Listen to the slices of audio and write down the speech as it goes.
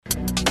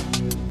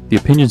The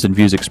opinions and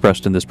views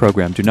expressed in this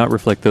program do not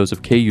reflect those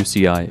of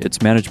KUCI,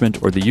 its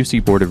management, or the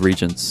UC Board of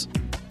Regents.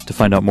 To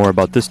find out more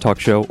about this talk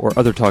show or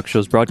other talk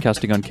shows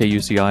broadcasting on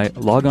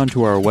KUCI, log on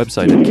to our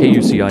website at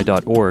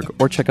kuci.org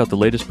or check out the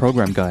latest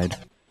program guide.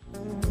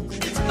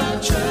 It's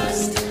about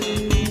trust.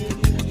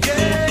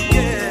 Yeah,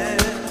 yeah.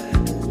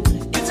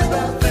 It's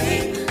about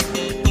faith.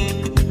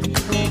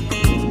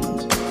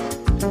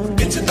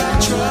 It's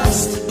about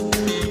trust.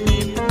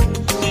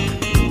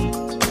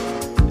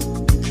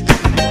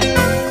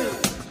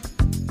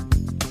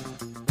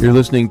 You're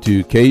listening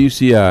to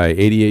KUCI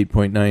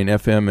 88.9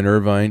 FM in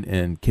Irvine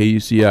and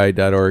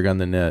KUCI.org on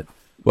the net.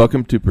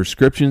 Welcome to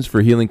Prescriptions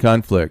for Healing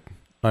Conflict.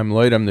 I'm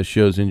Lloyd, I'm the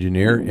show's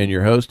engineer, and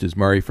your host is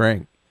Mari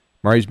Frank.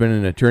 Mari's been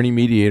an attorney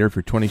mediator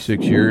for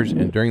 26 years,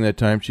 and during that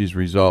time she's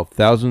resolved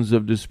thousands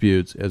of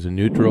disputes as a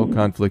neutral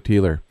conflict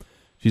healer.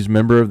 She's a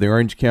member of the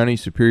Orange County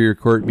Superior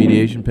Court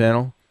Mediation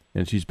Panel,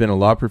 and she's been a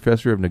law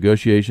professor of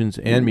negotiations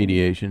and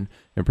mediation,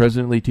 and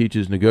presently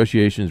teaches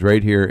negotiations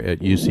right here at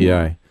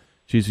UCI.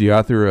 She's the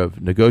author of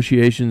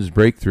Negotiations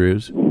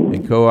Breakthroughs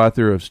and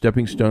co-author of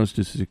Stepping Stones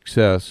to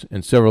Success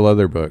and several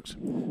other books.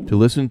 To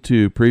listen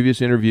to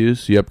previous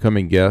interviews, see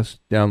upcoming guests,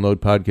 download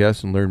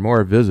podcasts, and learn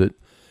more, visit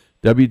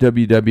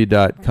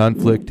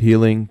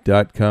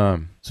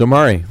www.conflicthealing.com. So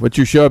Mari, what's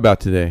your show about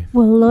today?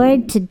 Well,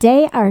 Lloyd,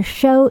 today our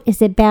show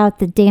is about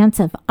the dance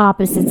of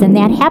opposites, and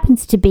that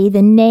happens to be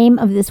the name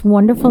of this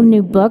wonderful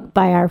new book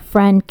by our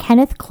friend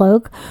Kenneth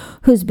Cloak,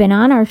 who's been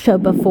on our show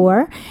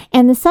before.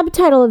 And the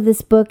subtitle of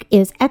this book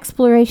is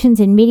Explorations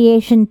in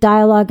Mediation,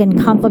 Dialogue,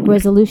 and Conflict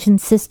Resolution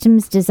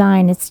Systems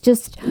Design. It's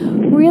just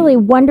really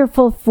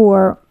wonderful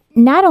for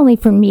not only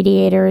for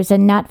mediators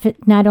and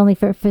not only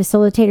for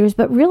facilitators,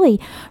 but really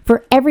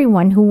for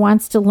everyone who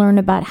wants to learn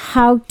about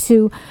how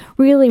to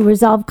really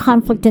resolve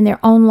conflict in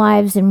their own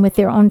lives and with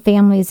their own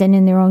families and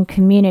in their own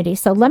community.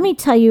 So let me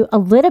tell you a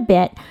little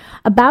bit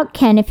about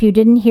Ken if you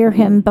didn't hear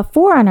him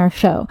before on our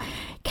show.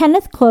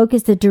 Kenneth Cloak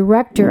is the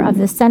director of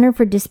the Center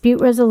for Dispute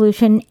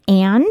Resolution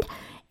and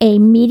a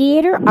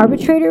mediator,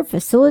 arbitrator,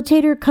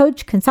 facilitator,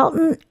 coach,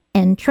 consultant,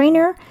 and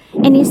trainer,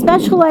 and he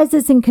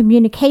specializes in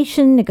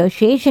communication,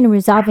 negotiation, and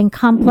resolving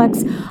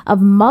complex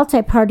of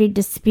multi-party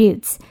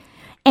disputes.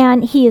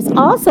 And he is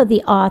also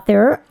the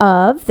author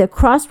of The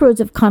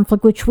Crossroads of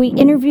Conflict, which we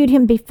interviewed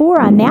him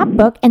before on that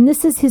book, and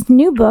this is his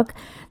new book,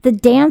 The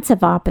Dance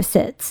of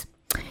Opposites.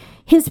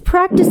 His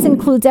practice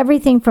includes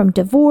everything from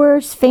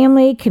divorce,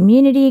 family,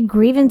 community,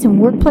 grievance and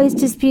workplace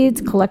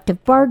disputes,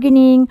 collective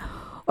bargaining,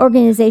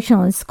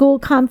 organizational and school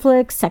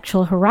conflicts,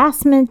 sexual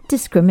harassment,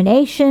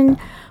 discrimination,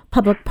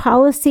 public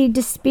policy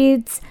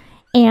disputes,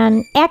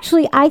 and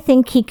actually I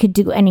think he could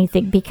do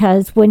anything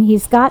because when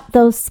he's got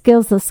those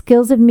skills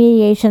of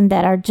mediation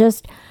that are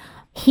just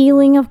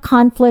healing of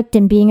conflict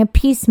and being a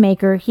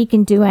peacemaker, he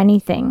can do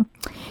anything.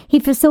 He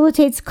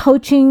facilitates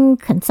coaching,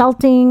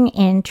 consulting,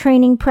 and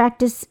training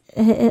practice,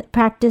 and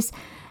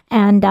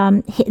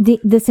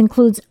this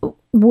includes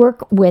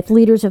work with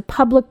leaders of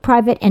public,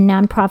 private, and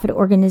nonprofit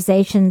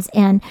organizations.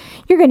 And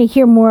you're going to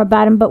hear more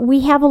about him, but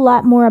we have a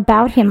lot more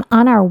about him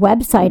on our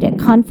website at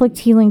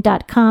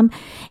conflicthealing.com.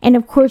 And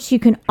of course, you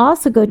can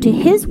also go to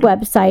his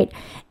website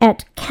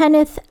at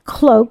Kenneth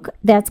Cloak,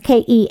 that's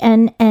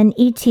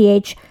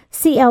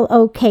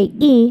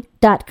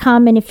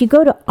KENNETHCLOKE.com. And if you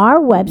go to our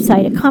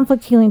website at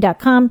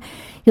conflicthealing.com,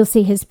 you'll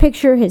see his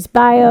picture, his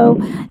bio,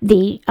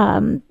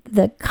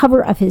 the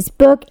cover of his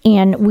book,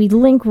 and we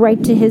link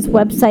right to his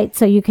website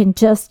so you can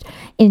just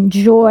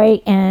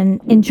enjoy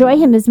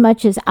him as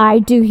much as I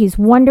do. He's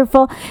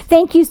wonderful.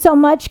 Thank you so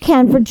much,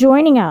 Ken, for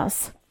joining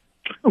us.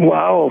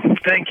 Wow.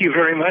 Thank you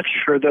very much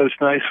for those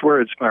nice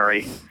words,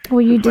 Mari.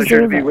 Well, you deserve it.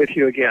 Pleasure to be with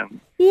you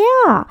again.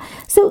 Yeah.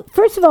 So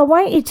first of all,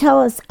 why don't you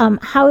tell us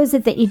how is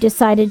it that you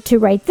decided to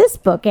write this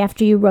book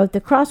after you wrote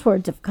The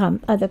Crossroads of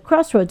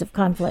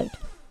Conflict?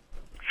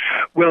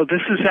 Well,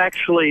 this is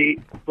actually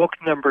book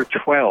number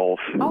 12.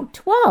 Oh,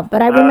 12,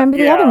 but I remember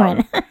the other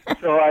one.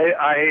 So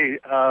I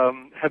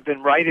have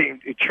been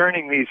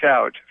churning these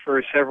out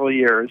for several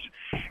years.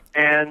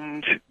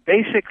 And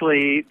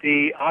basically,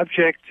 the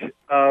object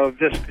of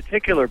this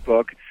particular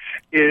book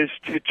is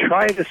to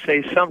try to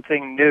say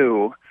something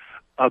new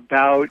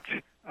about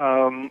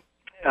some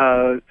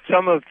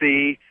of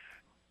the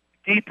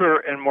deeper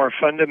and more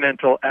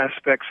fundamental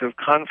aspects of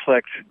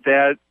conflict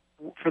that,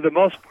 for the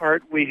most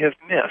part, we have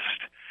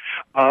missed.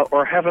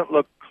 Or haven't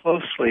looked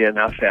closely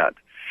enough at.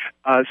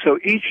 So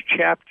each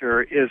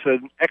chapter is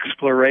an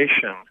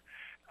exploration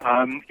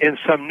in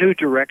some new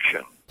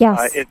direction.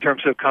 Yes. In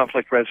terms of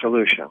conflict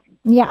resolution.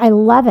 Yeah, I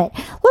love it.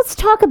 Let's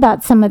talk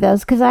about some of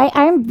those, because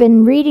I've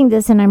been reading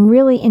this and I'm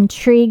really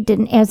intrigued.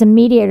 And as a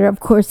mediator,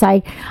 of course,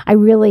 I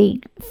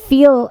really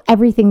feel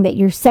everything that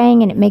you're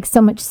saying, and it makes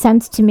so much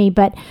sense to me.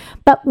 But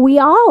we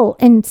all,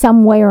 in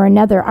some way or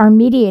another, are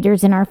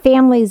mediators in our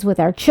families, with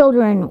our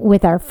children,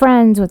 with our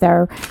friends, with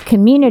our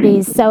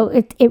communities. So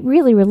it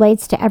really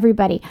relates to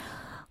everybody.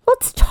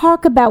 Let's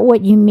talk about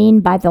what you mean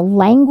by the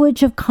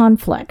language of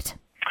conflict.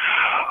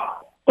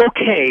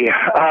 Okay,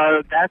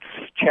 that's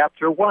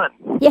chapter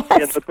 1 yes.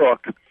 in the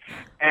book.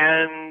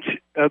 And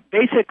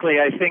basically,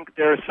 I think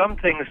there are some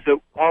things that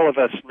all of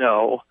us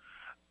know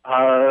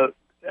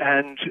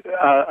and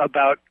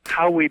about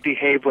how we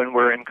behave when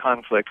we're in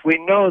conflict. We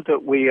know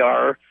that we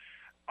are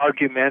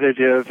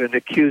argumentative and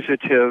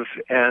accusative,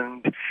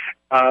 and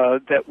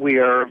that we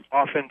are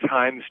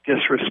oftentimes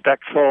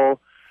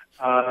disrespectful,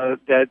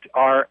 that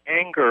our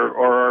anger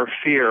or our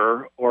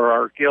fear or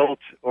our guilt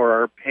or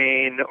our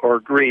pain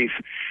or grief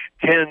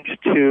tend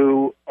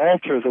to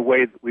alter the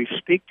way that we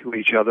speak to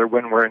each other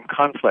when we're in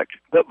conflict.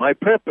 But my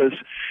purpose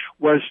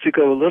was to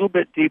go a little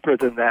bit deeper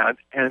than that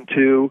and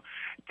to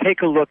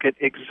take a look at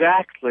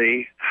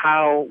exactly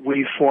how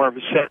we form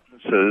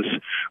sentences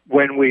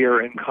when we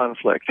are in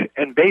conflict.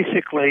 And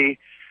basically,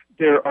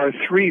 there are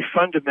three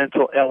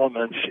fundamental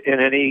elements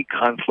in any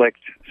conflict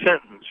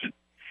sentence.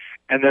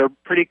 And they're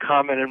pretty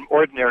common in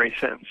ordinary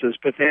sentences,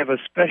 but they have a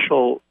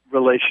special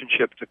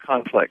relationship to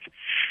conflict.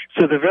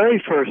 So the very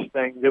first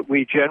thing that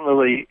we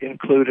generally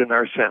include in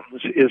our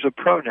sentence is a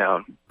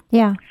pronoun.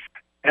 Yeah.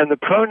 And the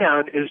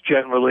pronoun is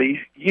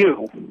generally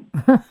you.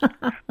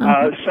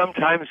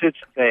 Sometimes it's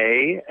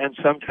they, and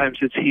sometimes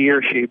it's he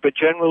or she, but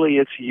generally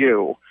it's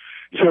you.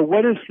 So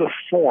what is the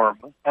form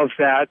of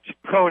that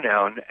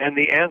pronoun? And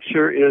the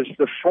answer is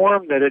the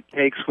form that it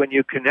takes when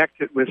you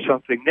connect it with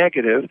something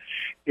negative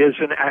is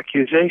an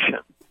accusation.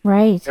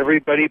 Right.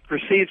 Everybody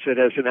perceives it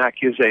as an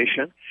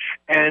accusation.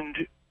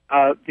 And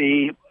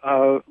the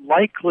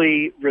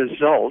likely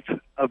result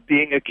of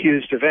being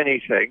accused of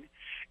anything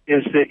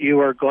is that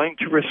you are going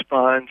to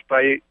respond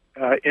by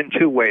in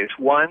two ways.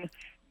 One,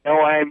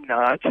 no, I'm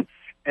not.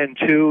 And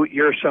two,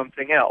 you're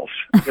something else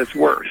that's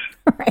worse.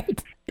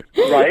 Right.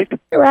 Right?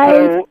 Right.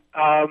 So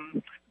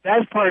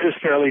that part is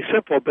fairly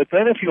simple. But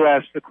then if you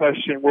ask the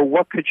question, well,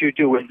 what could you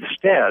do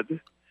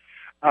instead?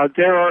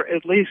 There are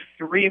at least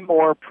three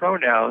more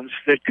pronouns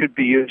that could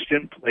be used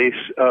in place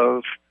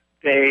of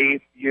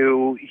they,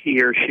 you,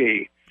 he, or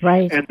she.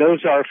 Right. And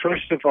those are,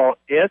 first of all,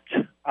 it.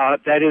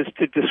 That is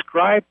to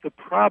describe the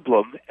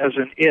problem as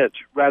an it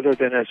rather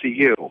than as a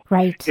you.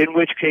 Right. In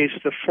which case,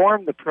 the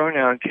form the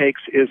pronoun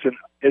takes is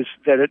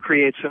that it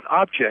creates an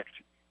object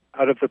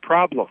out of the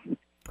problem.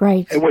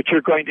 Right. And what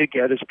you're going to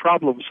get is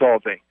problem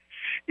solving.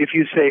 If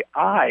you say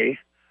I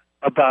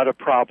about a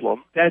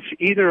problem, that's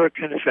either a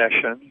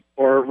confession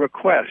or a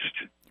request.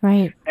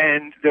 Right.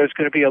 And there's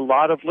going to be a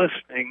lot of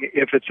listening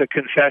if it's a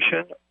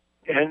confession,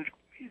 and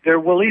there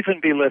will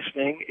even be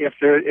listening if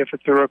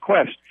it's a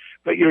request.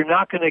 But you're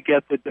not going to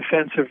get the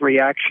defensive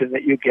reaction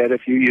that you get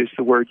if you use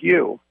the word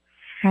you.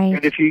 Right.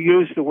 And if you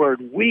use the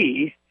word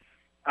we,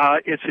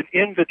 it's an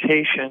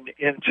invitation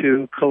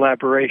into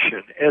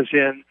collaboration, as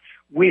in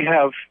we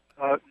have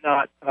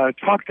not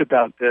talked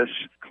about this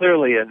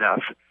clearly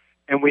enough,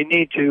 and we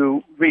need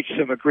to reach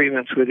some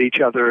agreements with each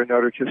other in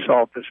order to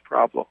solve this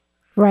problem.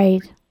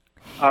 Right.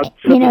 So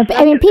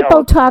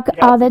people talk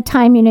all the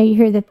time. You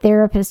hear the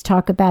therapists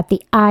talk about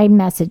the I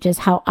messages,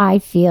 how I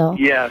feel.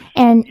 Yes.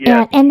 And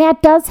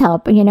that does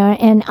help,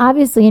 and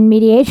obviously in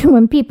mediation,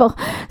 when people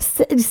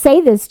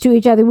say this to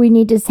each other, we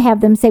need to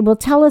have them say, well,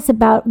 tell us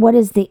about what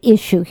is the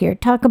issue here.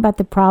 Talk about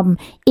the problem.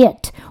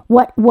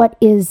 What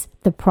is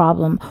the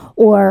problem?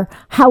 Or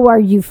how are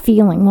you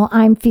feeling? Well,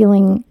 I'm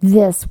feeling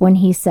this when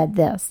he said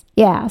this.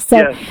 Yeah. So,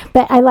 yes.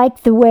 But I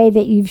like the way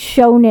that you've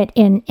shown it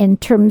in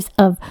terms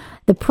of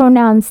the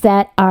pronouns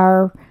that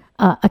are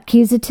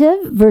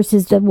accusative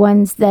versus the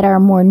ones that are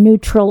more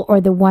neutral,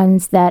 or the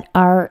ones that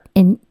are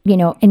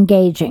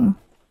engaging.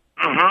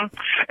 Mm-hmm.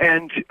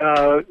 And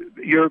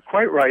you're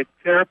quite right.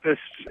 Therapists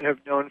have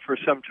known for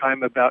some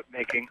time about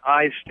making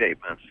I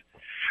statements.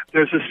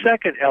 There's a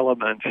second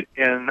element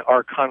in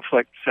our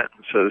conflict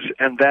sentences,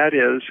 and that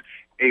is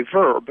a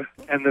verb.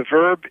 And the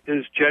verb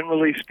is,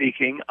 generally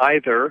speaking,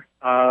 either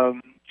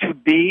to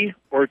be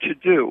or to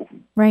do.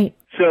 Right.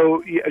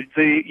 So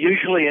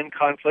usually in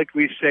conflict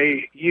we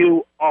say,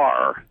 you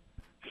are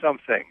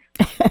something.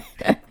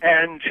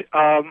 And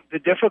the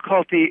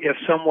difficulty if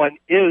someone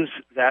is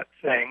that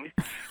thing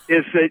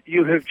is that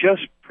you have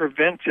just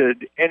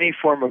prevented any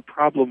form of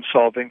problem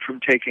solving from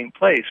taking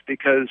place,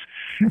 because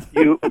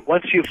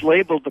once you've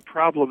labeled the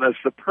problem as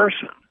the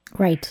person,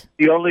 right,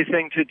 the only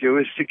thing to do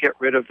is to get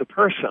rid of the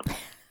person.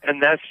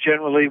 And that's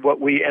generally what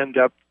we end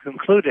up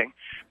concluding.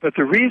 But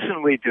the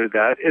reason we do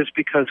that is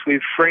because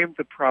we've framed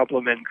the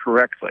problem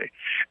incorrectly.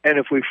 And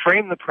if we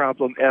frame the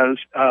problem as,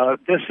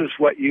 this is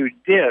what you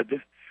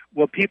did,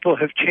 well, people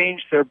have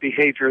changed their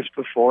behaviors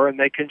before, and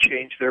they can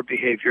change their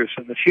behaviors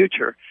in the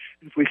future.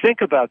 If we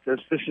think about this,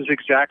 this is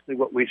exactly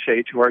what we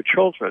say to our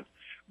children.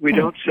 We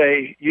don't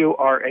say, you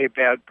are a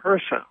bad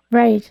person.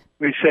 Right.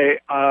 We say,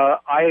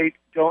 I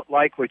don't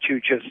like what you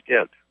just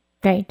did.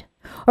 Right.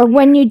 Or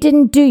when you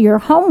didn't do your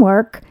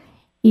homework,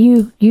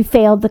 you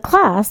failed the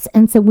class,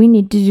 and so we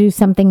need to do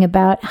something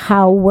about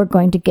how we're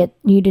going to get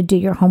you to do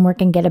your homework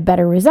and get a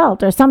better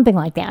result, or something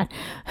like that.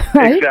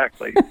 Right?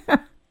 Exactly.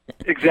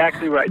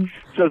 Exactly right.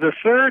 So the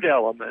third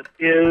element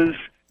is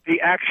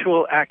the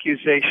actual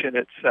accusation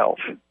itself.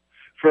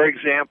 For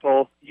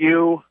example,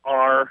 you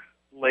are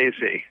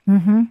lazy.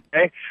 Mm-hmm.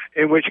 Okay?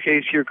 In which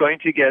case you're going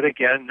to get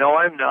again, no,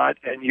 I'm not,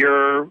 and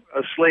you're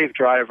a slave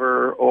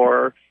driver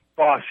or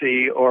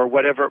bossy or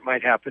whatever it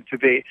might happen to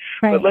be.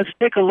 Right. But let's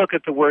take a look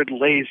at the word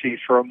lazy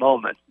for a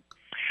moment.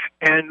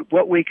 And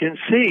what we can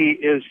see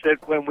is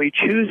that when we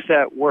choose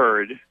that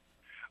word,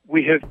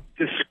 we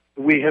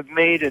have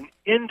made an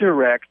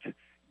indirect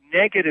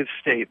negative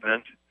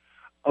statement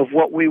of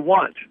what we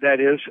want, that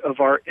is, of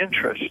our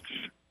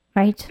interests.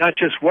 Right. Not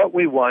just what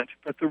we want,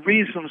 but the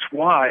reasons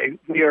why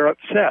we are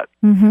upset.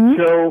 Mm-hmm.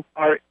 So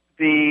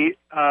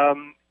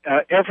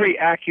every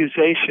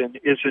accusation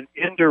is an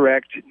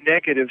indirect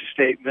negative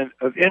statement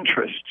of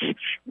interests,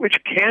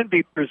 which can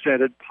be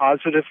presented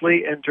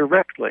positively and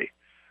directly,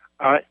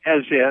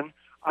 as in,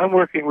 I'm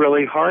working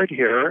really hard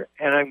here,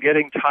 and I'm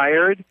getting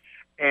tired,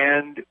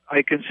 and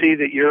I can see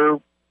that you're,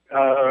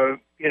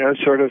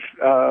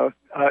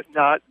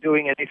 not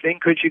doing anything.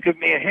 Could you give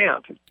me a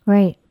hand?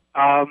 Right.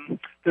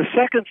 The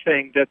second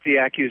thing that the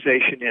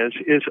accusation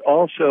is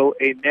also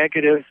a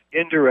negative,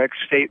 indirect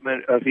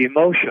statement of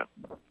emotion,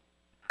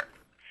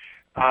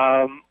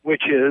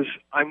 which is,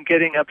 I'm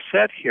getting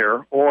upset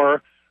here,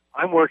 or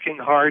I'm working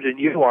hard and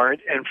you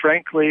aren't, and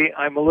frankly,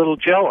 I'm a little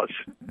jealous,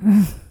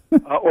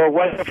 or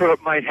whatever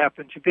it might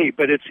happen to be.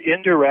 But it's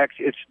indirect,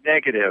 it's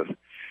negative.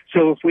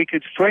 So if we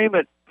could frame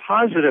it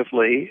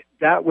positively,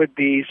 that would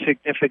be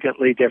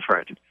significantly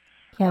different.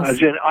 Yes.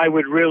 As in, I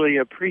would really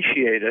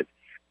appreciate it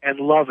and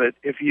love it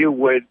if you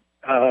would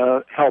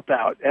help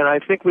out. And I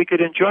think we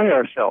could enjoy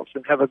ourselves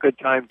and have a good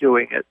time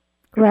doing it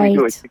if we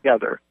do it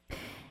together.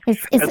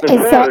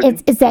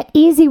 It's that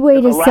easy way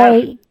to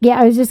say,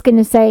 yeah, I was just going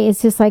to say,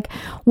 it's just like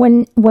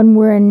when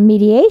we're in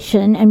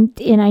mediation,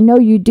 and I know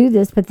you do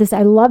this, but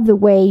I love the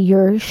way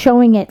you're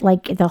showing it,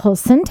 like the whole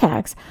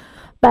syntax.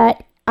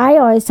 But I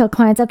always tell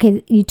clients,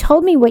 okay, you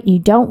told me what you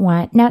don't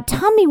want. Now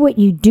tell me what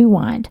you do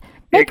want.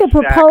 Make a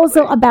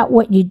proposal about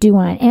what you do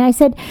want. And I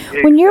said,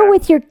 when you're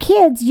with your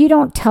kids, you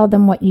don't tell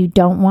them what you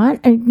don't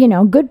want.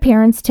 Good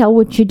parents tell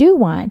what you do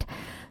want.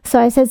 So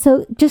I said,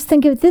 so just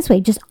think of it this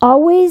way. Just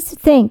always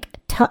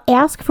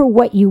ask for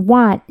what you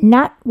want,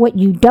 not what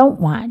you don't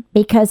want.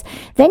 Because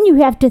then you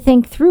have to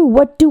think through,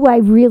 what do I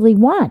really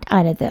want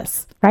out of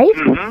this, right?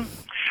 Mm-hmm.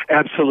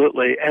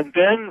 Absolutely. And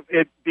then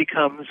it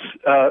becomes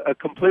a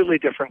completely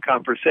different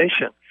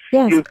conversation.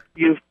 Yes.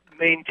 You've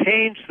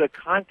maintained the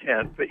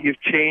content, but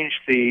you've changed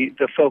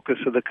the focus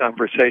of the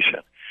conversation.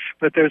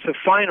 But there's a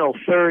final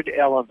third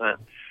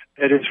element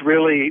that is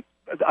really,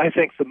 I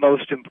think, the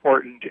most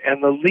important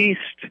and the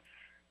least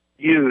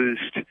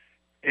used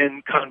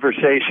in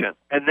conversation.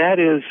 And that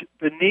is,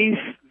 beneath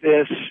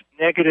this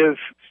negative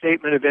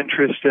statement of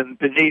interest and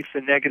beneath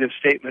the negative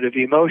statement of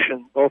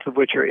emotion, both of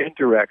which are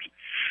indirect,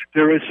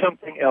 there is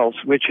something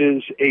else, which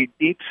is a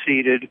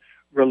deep-seated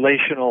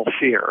relational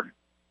fear.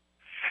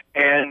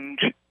 And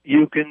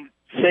you can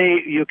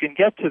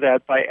get to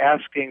that by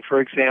asking, for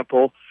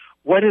example,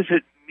 what does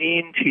it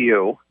mean to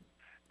you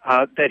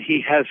that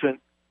he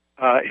hasn't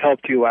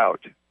helped you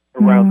out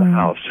around the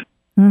house?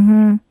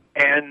 Mm-hmm.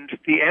 And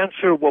the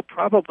answer will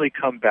probably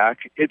come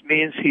back, it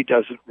means he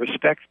doesn't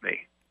respect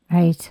me.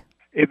 Right.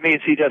 It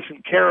means he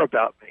doesn't care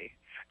about me.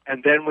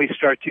 And then we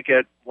start to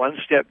get one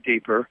step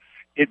deeper,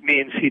 it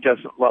means he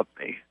doesn't love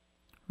me.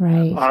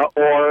 Right.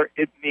 Or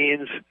it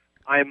means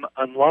I'm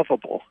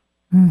unlovable.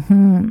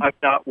 Mm-hmm. I'm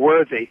not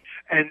worthy.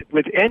 And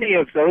with any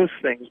of those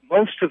things,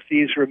 most of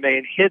these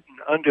remain hidden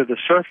under the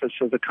surface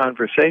of the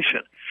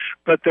conversation,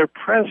 but they're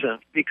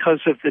present because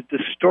of the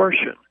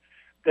distortion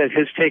that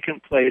has taken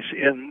place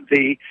in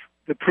the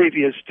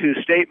previous two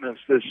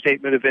statements, the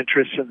statement of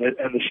interest and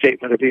the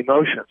statement of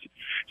emotions.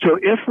 So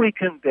if we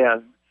can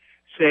then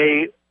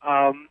say,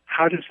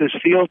 how does this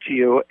feel to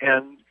you,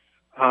 and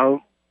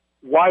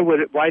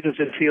why does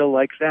it feel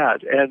like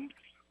that, and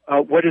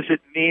what does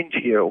it mean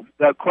to you?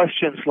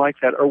 Questions like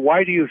that, or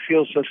why do you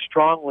feel so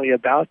strongly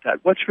about that?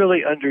 What's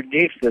really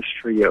underneath this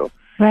for you?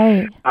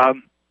 Right.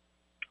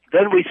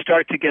 Then we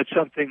start to get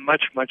something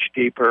much, much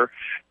deeper,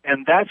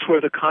 and that's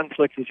where the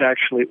conflict is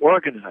actually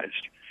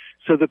organized.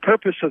 So the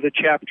purpose of the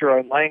chapter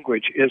on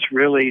language is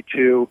really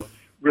to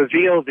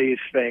reveal these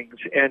things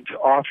and to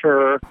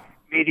offer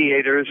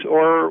mediators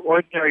or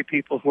ordinary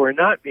people who are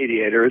not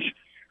mediators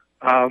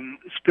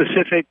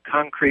specific,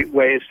 concrete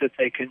ways that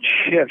they can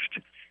shift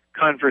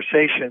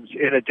conversations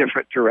in a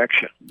different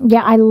direction.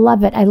 Yeah, I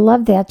love it. I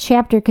love that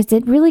chapter because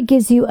it really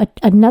gives you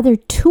another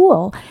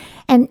tool.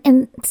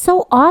 And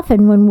so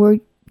often when we're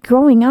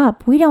growing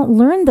up, we don't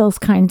learn those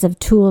kinds of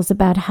tools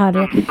about how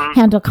to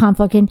handle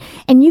conflict.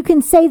 And you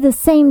can say the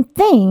same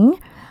thing,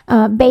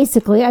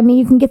 basically. I mean,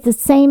 you can get the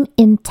same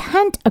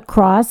intent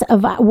across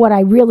of what I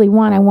really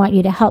want. I want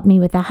you to help me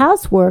with the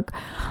housework.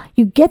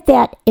 You get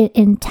that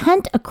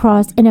intent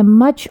across in a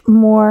much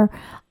more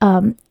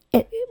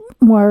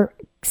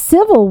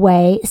civil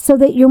way, so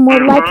that you're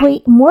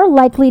more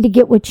likely to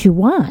get what you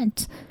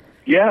want.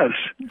 Yes.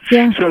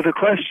 Yeah. So the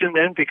question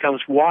then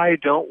becomes, why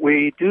don't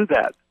we do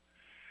that?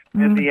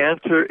 And the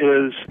answer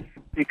is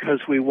because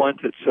we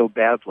want it so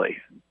badly.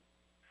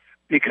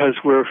 Because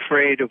we're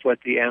afraid of what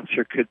the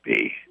answer could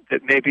be,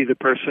 that maybe the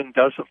person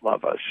doesn't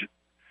love us,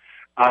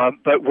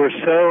 But we're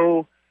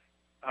so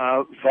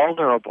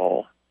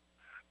vulnerable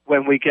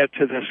when we get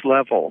to this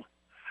level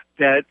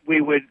that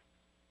we're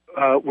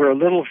a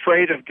little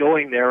afraid of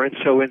going there, and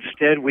so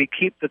instead we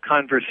keep the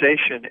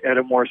conversation at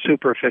a more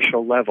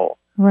superficial level.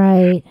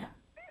 Right.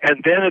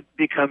 And then it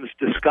becomes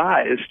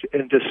disguised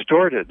and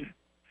distorted,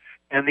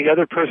 and the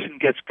other person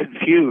gets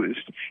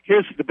confused.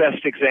 Here's the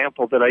best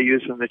example that I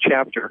use in the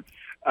chapter.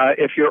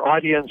 If your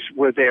audience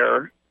were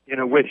there,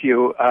 with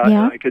you, and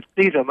I could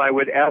see them, I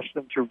would ask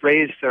them to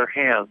raise their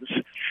hands.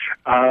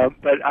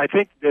 But I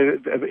think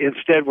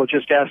instead we'll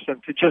just ask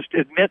them to just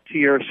admit to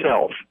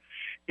yourself,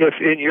 if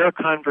in your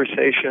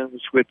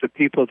conversations with the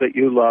people that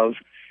you love,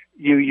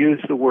 you use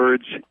the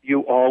words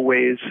 "you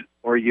always"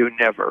 or "you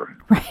never."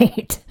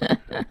 Right.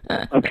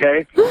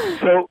 Okay?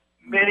 So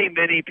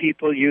many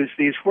people use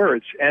these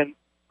words. And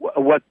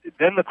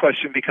then the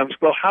question becomes,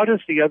 well, how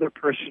does the other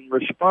person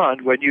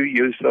respond when you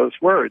use those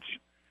words?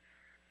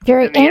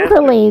 Very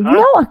angrily. Answer,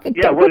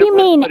 No, what do you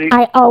mean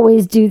I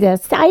always do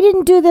this? I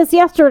didn't do this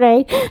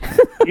yesterday.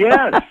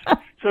 Yes.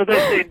 So they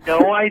say,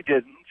 no, I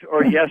didn't,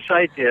 or yes,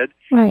 I did.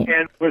 Right.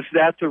 And was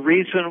that the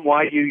reason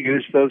why you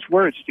used those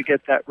words, to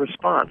get that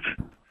response?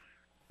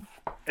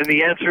 And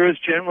the answer is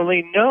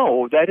generally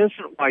no, that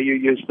isn't why you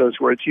used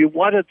those words. You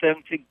wanted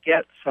them to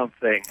get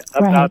something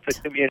about the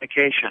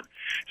communication.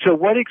 So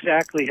what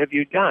exactly have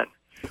you done?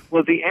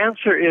 Well, the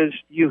answer is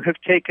you have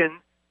taken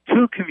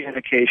two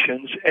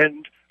communications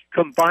and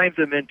combined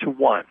them into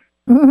one.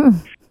 Mm-hmm.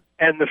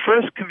 And the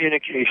first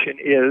communication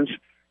is,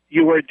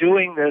 you are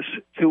doing this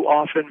too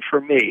often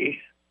for me,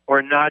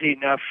 or not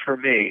enough for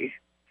me.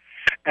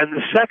 And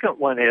the second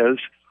one is,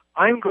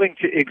 I'm going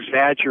to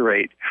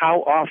exaggerate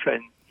how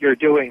often you're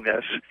doing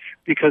this,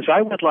 because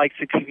I would like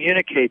to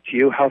communicate to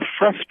you how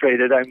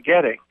frustrated I'm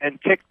getting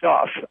and ticked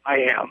off I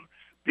am,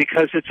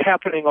 because it's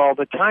happening all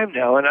the time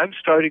now, and I'm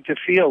starting to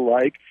feel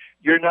like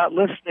you're not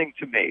listening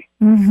to me.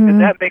 Mm-hmm.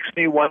 And that makes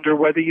me wonder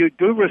whether you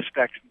do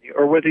respect me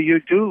or whether you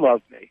do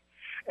love me.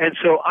 And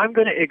so I'm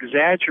going to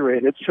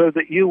exaggerate it so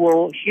that you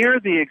will hear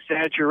the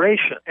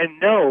exaggeration and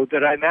know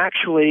that I'm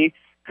actually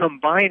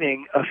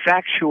combining a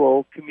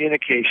factual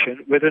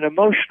communication with an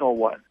emotional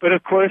one. But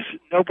of course,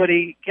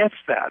 nobody gets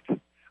that.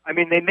 I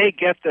mean, they may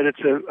get that it's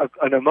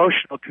an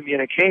emotional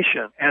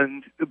communication,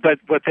 but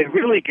what they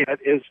really get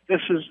is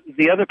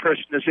the other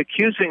person is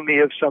accusing me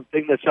of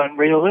something that's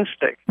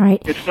unrealistic.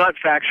 Right. It's not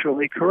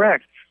factually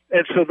correct.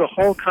 And so the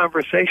whole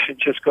conversation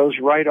just goes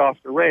right off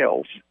the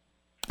rails.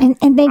 And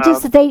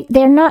they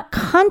they're not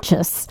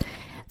conscious.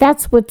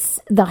 That's what's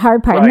the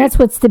hard part. Right. And that's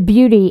what's the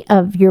beauty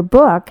of your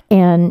book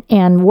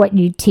and what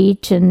you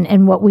teach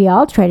and what we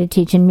all try to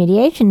teach in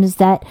mediation, is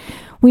that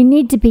we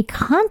need to be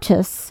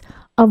conscious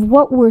of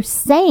what we're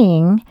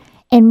saying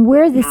and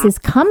where this is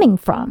coming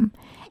from.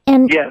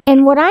 And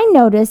and what I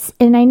notice,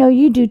 and I know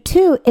you do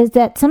too, is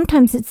that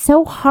sometimes it's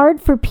so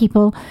hard for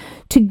people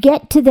to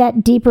get to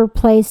that deeper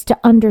place to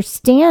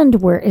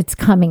understand where it's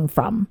coming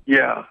from.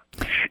 Yeah,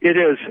 it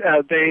is.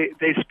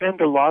 They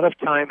spend a lot of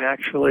time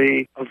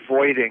actually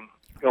avoiding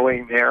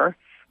going there.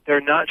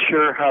 They're not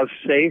sure how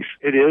safe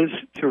it is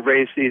to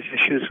raise these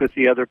issues with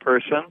the other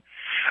person.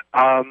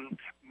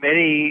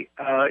 Many,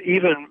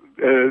 even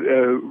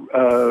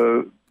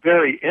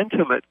very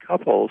intimate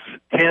couples,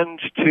 tend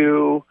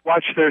to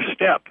watch their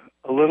step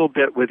a little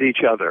bit with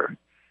each other,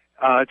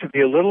 to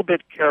be a little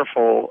bit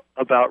careful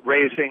about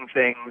raising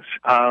things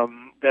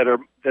that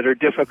are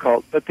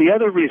difficult. But the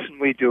other reason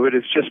we do it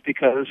is just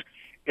because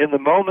in the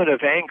moment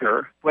of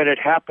anger, when it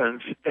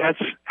happens,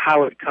 that's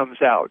how it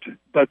comes out.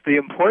 But the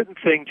important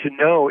thing to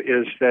know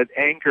is that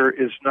anger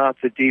is not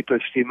the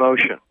deepest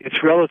emotion.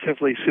 It's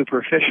relatively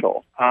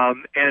superficial.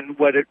 And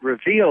what it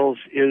reveals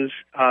is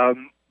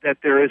that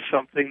there is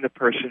something the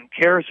person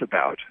cares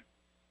about.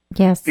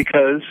 Yes.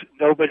 Because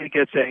nobody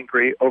gets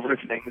angry over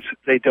things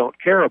they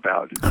don't care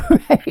about.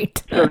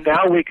 Right. So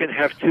now we can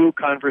have two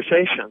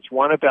conversations,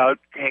 one about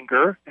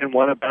anger and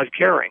one about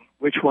caring.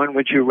 Which one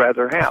would you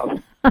rather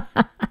have?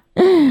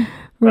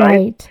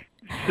 Right.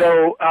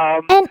 So,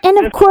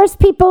 and of course,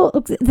 people.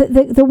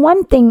 The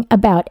one thing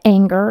about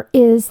anger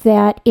is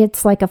that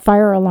it's like a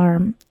fire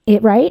alarm.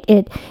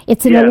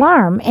 It's an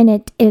alarm, and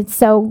it's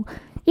so.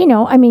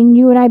 I mean,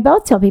 you and I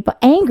both tell people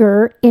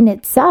anger in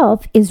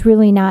itself is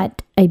really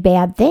not a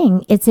bad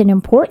thing. It's an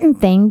important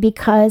thing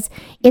because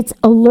it's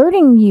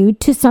alerting you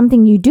to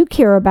something you do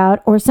care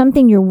about, or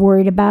something you're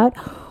worried about,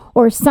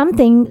 or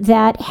something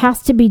that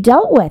has to be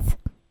dealt with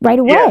right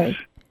away. Yes.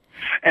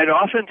 And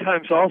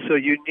oftentimes also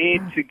you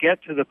need to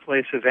get to the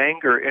place of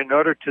anger in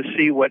order to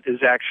see what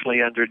is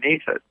actually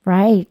underneath it.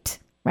 Right.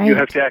 You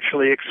have to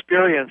actually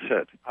experience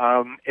it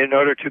in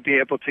order to be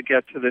able to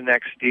get to the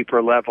next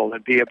deeper level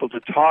and be able to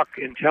talk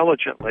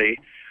intelligently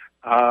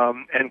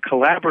and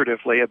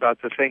collaboratively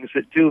about the things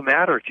that do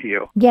matter to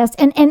you. Yes,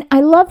 and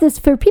I love this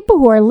for people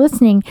who are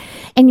listening,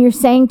 and you're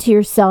saying to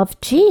yourself,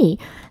 gee,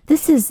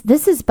 this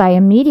is by a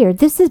mediator.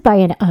 This is by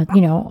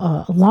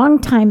a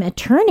longtime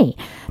attorney.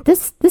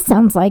 this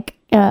sounds like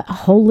a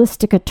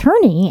holistic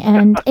attorney,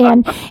 and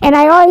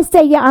I always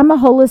say, yeah, I'm a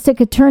holistic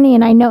attorney,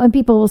 and I know, and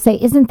people will say,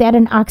 isn't that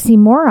an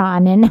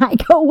oxymoron? And I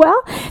go,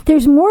 well,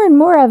 there's more and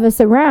more of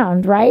us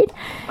around, right?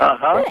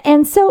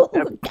 And so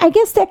I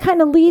guess that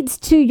kind of leads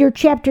to your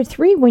chapter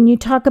 3 when you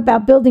talk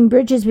about building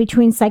bridges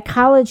between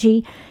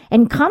psychology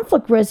and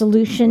conflict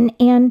resolution,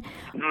 and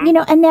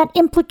and that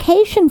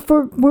implication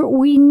for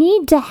we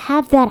need to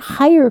have that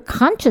higher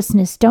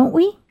consciousness, don't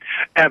we?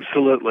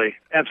 Absolutely.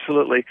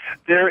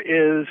 There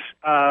is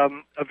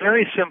a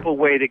very simple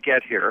way to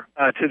get here,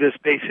 to this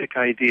basic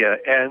idea,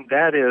 and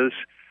that is,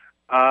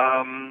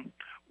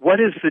 what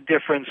is the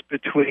difference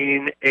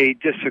between a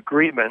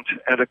disagreement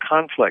and a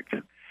conflict?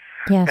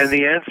 Yes. And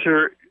the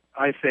answer,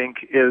 I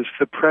think, is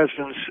the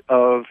presence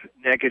of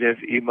negative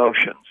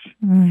emotions.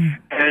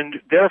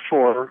 And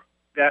therefore,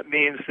 that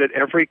means that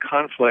every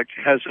conflict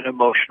has an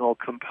emotional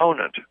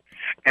component.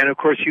 And of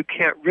course, you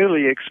can't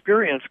really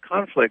experience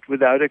conflict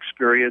without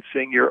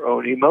experiencing your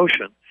own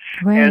emotion.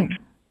 Right. And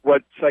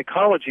what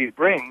psychology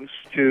brings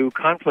to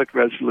conflict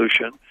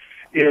resolution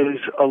is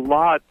a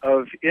lot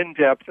of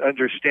in-depth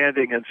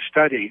understanding and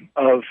study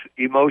of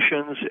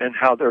emotions and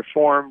how they're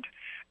formed,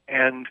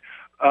 and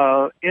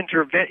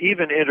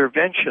even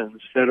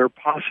interventions that are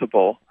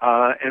possible,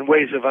 and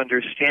ways of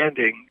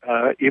understanding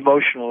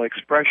emotional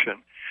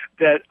expression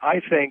that I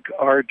think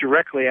are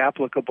directly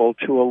applicable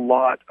to a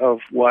lot of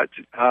what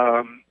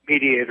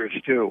mediators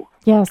do.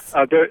 Yes.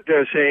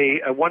 There's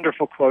a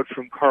wonderful quote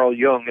from Carl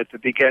Jung at the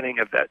beginning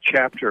of that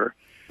chapter,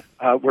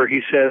 where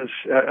he says,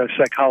 a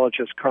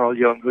psychologist, Carl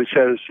Jung, who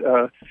says,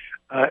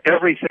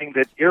 everything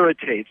that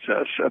irritates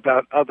us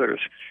about others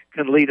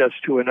can lead us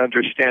to an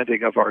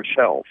understanding of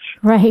ourselves.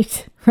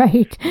 Right.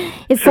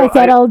 It's So like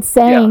that old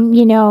saying,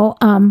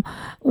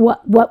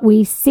 what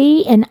we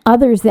see in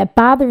others that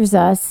bothers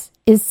us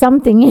is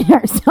something in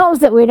ourselves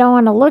that we don't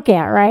want to look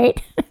at, right?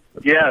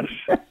 Yes,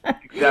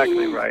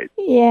 exactly right.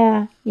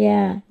 Yeah.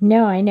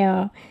 No, I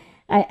know.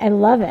 I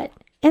love it.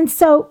 And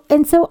so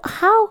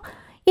how,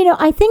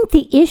 I think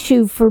the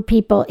issue for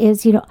people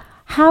is,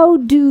 how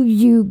do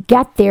you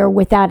get there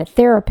without a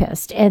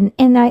therapist? And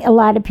a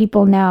lot of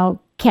people now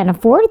can't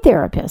afford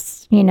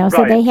therapists, so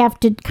Right. they have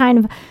to kind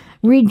of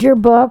read your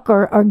book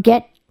or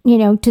get,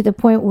 to the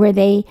point where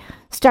they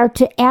start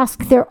to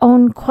ask their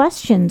own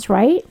questions,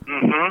 right?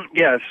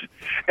 Yes,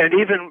 and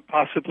even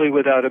possibly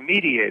without a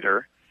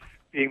mediator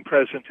being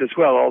present as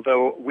well,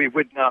 although we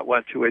would not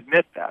want to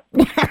admit that,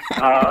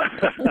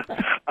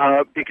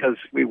 because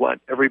we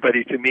want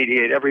everybody to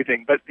mediate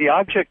everything. But the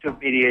object of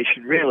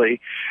mediation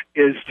really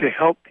is to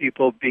help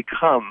people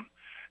become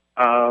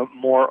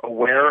more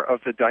aware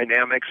of the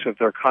dynamics of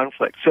their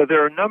conflict. So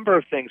there are a number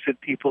of things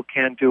that people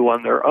can do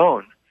on their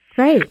own.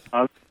 Right.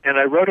 And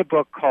I wrote a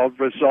book called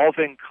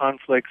Resolving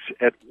Conflicts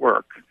at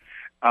Work,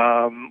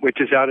 which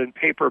is out in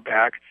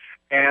paperback.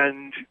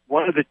 And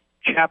one of the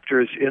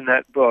chapters in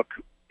that book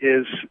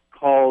is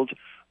called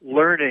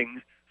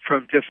Learning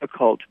from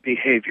Difficult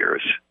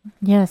Behaviors.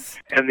 Yes.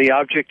 And the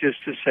object is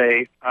to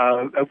say,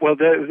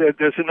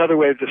 there's another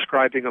way of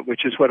describing it,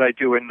 which is what I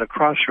do in the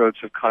Crossroads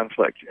of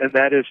Conflict. And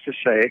that is to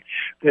say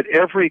that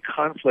every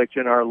conflict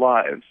in our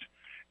lives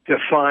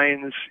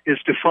is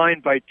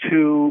defined by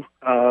two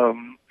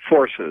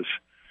forces.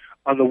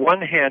 On the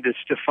one hand, it's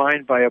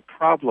defined by a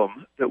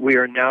problem that we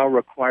are now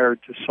required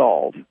to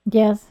solve.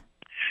 Yes.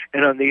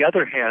 And on the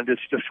other hand,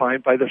 it's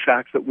defined by the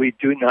fact that we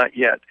do not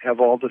yet have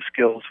all the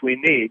skills we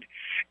need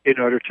in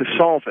order to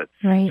solve it.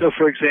 Right. So,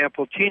 for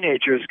example,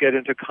 teenagers get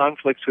into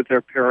conflicts with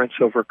their parents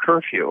over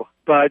curfew,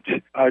 but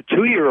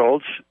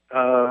 2-year-olds,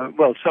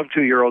 some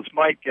 2-year-olds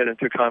might get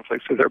into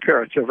conflicts with their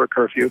parents over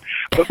curfew,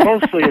 but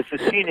mostly it's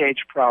a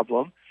teenage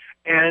problem.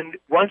 And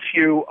once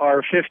you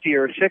are 50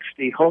 or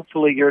 60,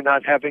 hopefully you're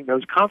not having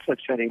those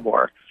conflicts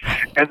anymore.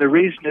 And the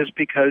reason is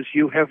because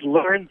you have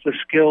learned the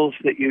skills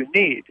that you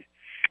need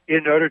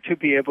in order to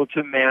be able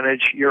to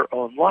manage your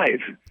own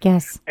life.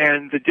 Yes.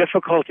 And the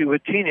difficulty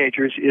with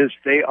teenagers is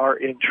they are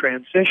in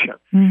transition.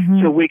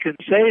 Mm-hmm. So we can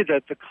say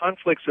that the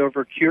conflicts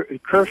over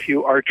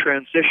curfew are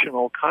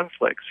transitional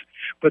conflicts.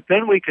 But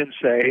then we can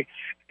say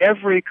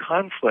every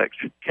conflict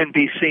can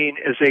be seen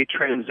as a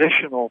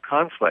transitional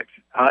conflict,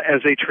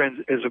 as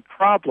a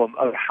problem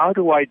of how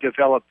do I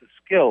develop the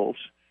skills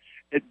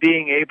at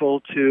being able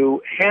to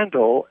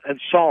handle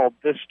and solve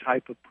this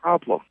type of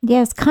problem.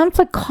 Yes,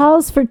 conflict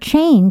calls for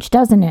change,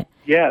 doesn't it?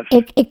 Yes.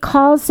 It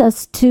calls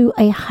us to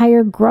a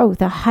higher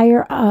growth, a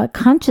higher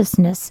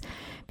consciousness,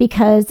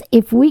 because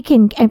if we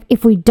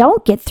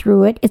don't get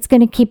through it, it's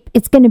going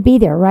to be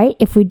there, right?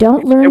 If we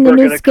don't learn the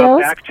new skills, we're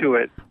going to come back to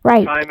it,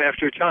 right, time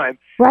after time.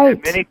 Right.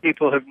 And many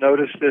people have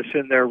noticed this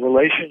in their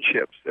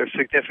relationships, their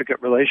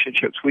significant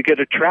relationships. We get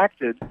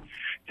attracted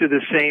to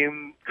the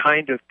same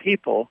kind of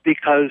people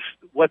because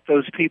what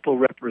those people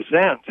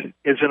represent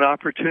is an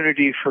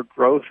opportunity for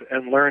growth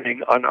and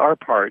learning on our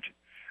part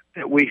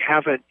that we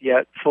haven't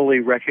yet fully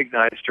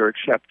recognized or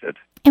accepted.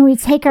 And we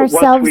take But once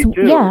ourselves, we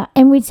do-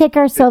 and we take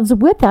ourselves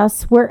with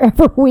us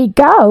wherever we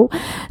go.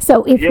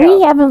 So if Yeah.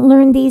 we haven't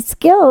learned these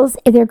skills,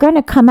 they're going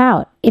to come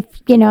out.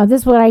 If, this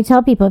is what I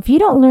tell people, if you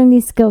don't learn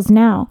these skills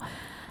now,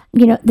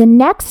 the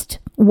next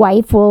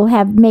wife will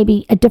have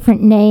maybe a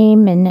different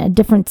name and a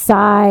different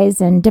size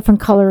and different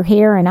color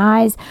hair and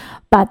eyes.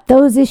 But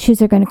those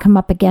issues are going to come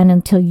up again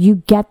until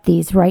you get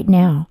these right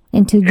now,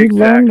 until you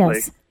learn Exactly.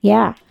 this.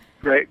 Yeah.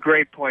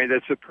 Great point.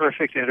 That's a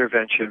perfect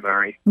intervention,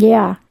 Mari.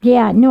 Yeah.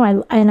 No,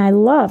 I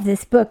love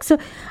this book. So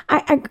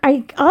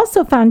I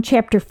also found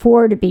chapter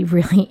 4 to be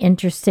really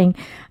interesting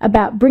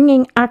about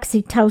bringing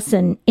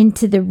oxytocin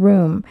into the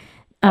room.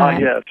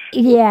 Yes.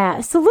 Yeah.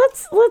 So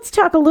let's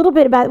talk a little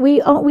bit about we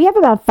have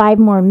about 5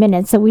 more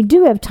minutes, so we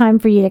do have time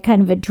for you to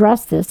kind of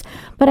address this.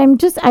 But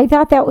I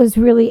thought that was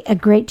really a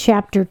great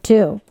chapter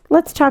too.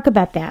 Let's talk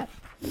about that.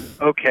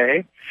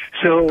 Okay.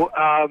 So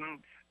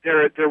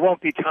there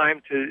won't be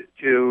time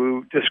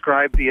to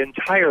describe the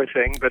entire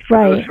thing, but for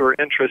Right. those who are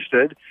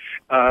interested,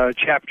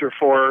 chapter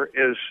 4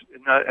 is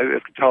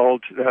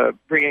called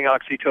 "Bringing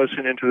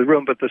Oxytocin into the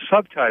Room," but the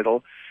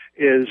subtitle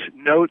is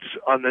 "Notes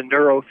on the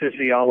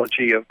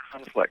Neurophysiology of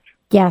Conflict."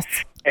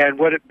 Yes. And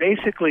what it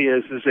basically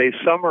is a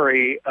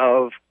summary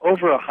of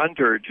over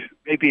 100,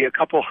 maybe a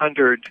couple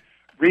hundred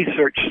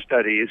research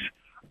studies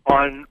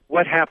on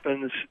what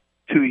happens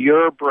to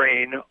your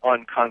brain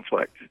on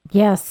conflict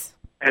Yes.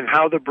 and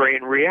how the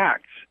brain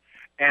reacts.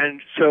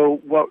 And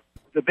so what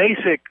the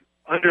basic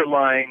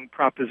underlying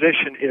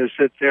proposition is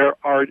that there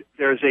are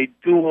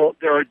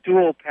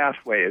dual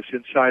pathways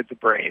inside the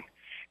brain,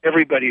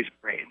 everybody's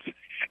brains.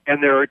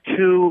 And there are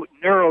 2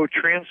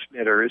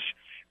 neurotransmitters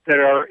that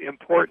are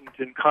important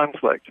in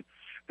conflict.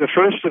 The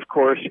first, of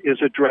course, is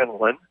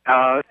adrenaline,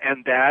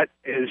 and that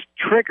is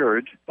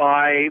triggered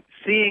by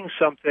seeing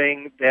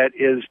something that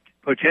is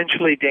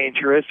potentially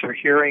dangerous or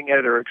hearing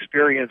it or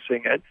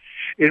experiencing it,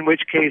 in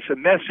which case a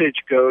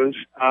message goes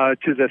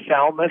to the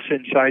thalamus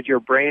inside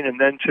your brain and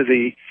then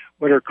to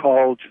what are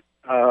called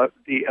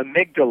the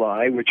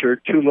amygdalae, which are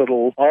 2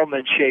 little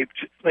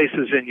almond-shaped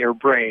places in your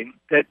brain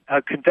that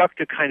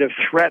conduct a kind of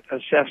threat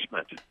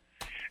assessment.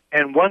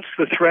 And once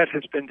the threat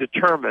has been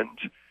determined,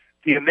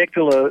 the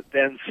amygdala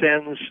then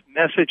sends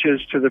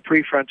messages to the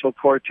prefrontal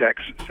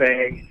cortex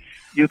saying,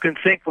 you can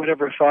think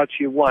whatever thoughts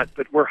you want,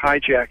 but we're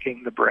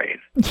hijacking the brain.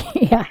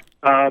 Yeah.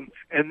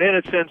 And then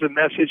it sends a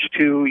message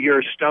to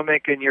your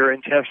stomach and your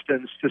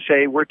intestines to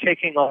say, we're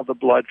taking all the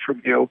blood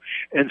from you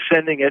and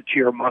sending it to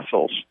your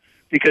muscles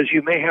because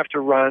you may have to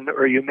run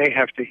or you may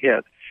have to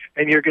hit.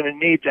 And you're going to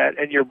need that,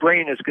 and your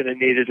brain is going to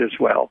need it as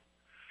well.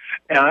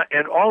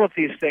 And all of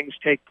these things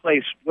take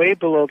place way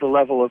below the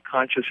level of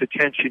conscious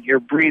attention. Your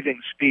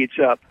breathing speeds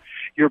up.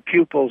 Your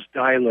pupils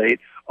dilate.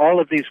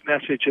 All of these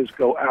messages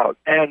go out.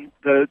 And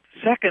the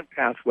second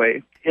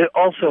pathway, it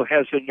also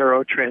has a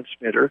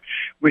neurotransmitter,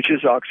 which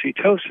is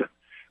oxytocin,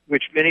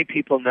 which many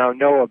people now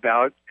know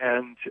about.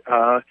 And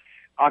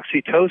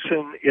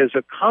oxytocin is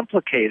a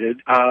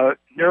complicated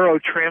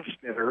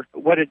neurotransmitter.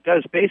 What it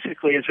does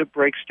basically is it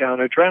breaks down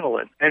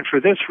adrenaline. And for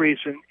this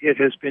reason, it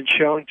has been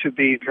shown to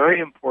be very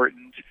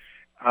important,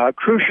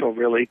 crucial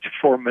really,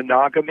 for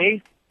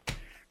monogamy,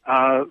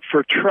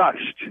 for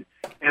trust,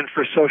 and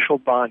for social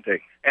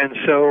bonding. And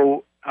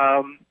so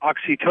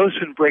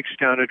oxytocin breaks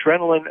down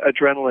adrenaline,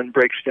 adrenaline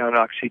breaks down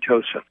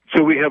oxytocin.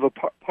 So we have a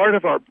part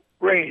of our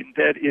brain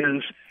that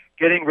is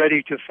getting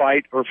ready to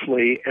fight or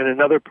flee, and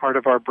another part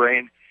of our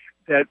brain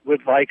that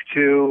would like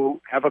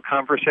to have a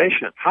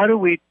conversation. How do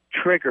we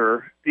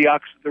trigger the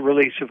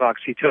release of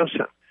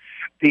oxytocin?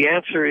 The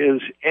answer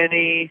is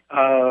any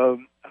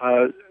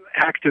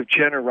act of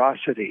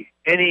generosity,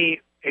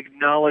 any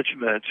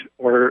acknowledgement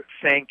or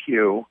thank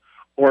you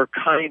or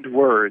kind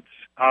words.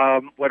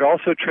 What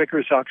also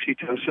triggers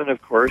oxytocin,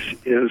 of course,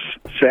 is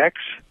sex,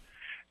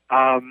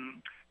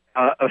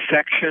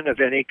 affection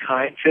of any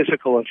kind,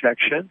 physical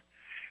affection,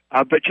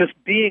 but just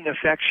being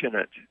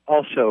affectionate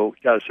also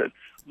does it.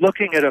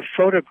 Looking at a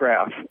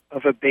photograph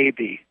of a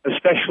baby,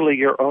 especially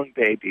your own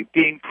baby,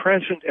 being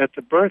present at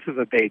the birth of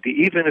a baby,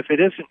 even if it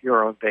isn't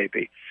your own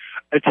baby,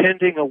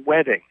 attending a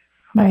wedding.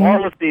 Right.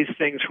 All of these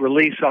things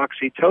release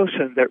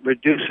oxytocin that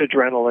reduce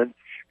adrenaline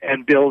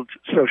and build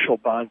social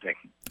bonding.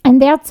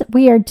 And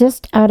we are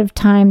just out of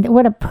time.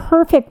 What a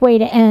perfect way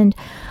to end.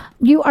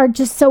 You are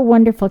just so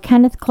wonderful.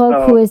 Kenneth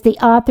Cloak, who is the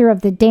author of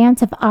The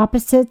Dance of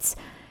Opposites.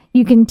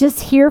 You can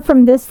just hear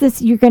from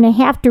this you're going to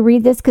have to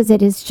read this because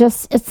it is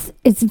just,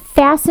 it's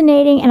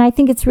fascinating. And I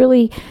think it's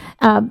really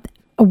a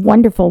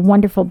wonderful,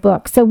 wonderful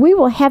book. So we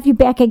will have you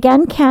back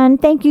again, Ken.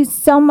 Thank you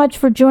so much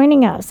for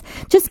joining us.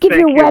 Just give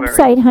your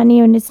website, honey,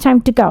 and it's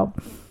time to go.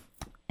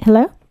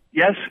 Hello?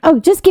 Yes? Oh,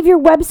 just give your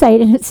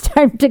website and it's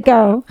time to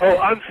go. Oh,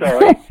 I'm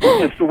sorry.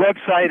 Yes, the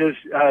website is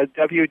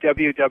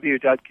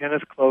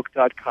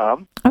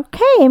www.kennethcloak.com.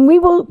 Okay, and we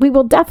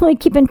will definitely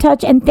keep in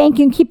touch. And thank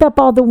you, and keep up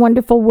all the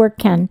wonderful work,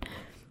 Ken.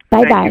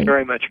 Bye-bye. Thank you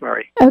very much,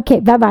 Mari. Okay,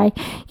 bye-bye.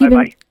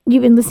 Bye-bye.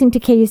 You've been listening to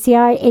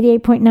KUCI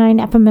 88.9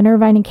 FM in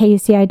Irvine and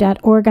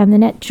KUCI.org on the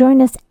net.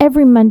 Join us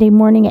every Monday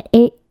morning at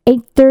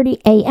 8:30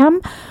 a.m.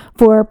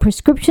 for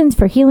prescriptions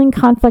for healing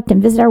conflict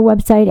and visit our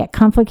website at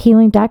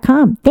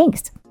conflicthealing.com.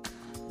 Thanks.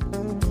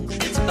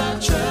 It's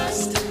about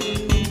trust.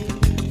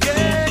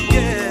 Yeah,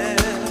 yeah.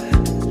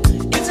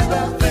 It's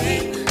about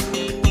faith.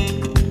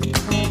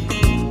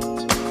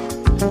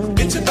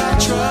 It's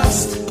about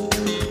trust.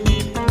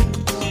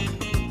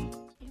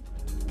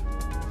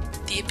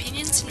 The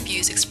opinions and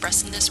views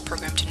expressed in this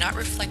program do not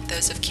reflect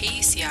those of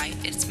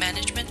KUCI, its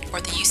management, or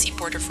the UC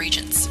Board of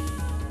Regents.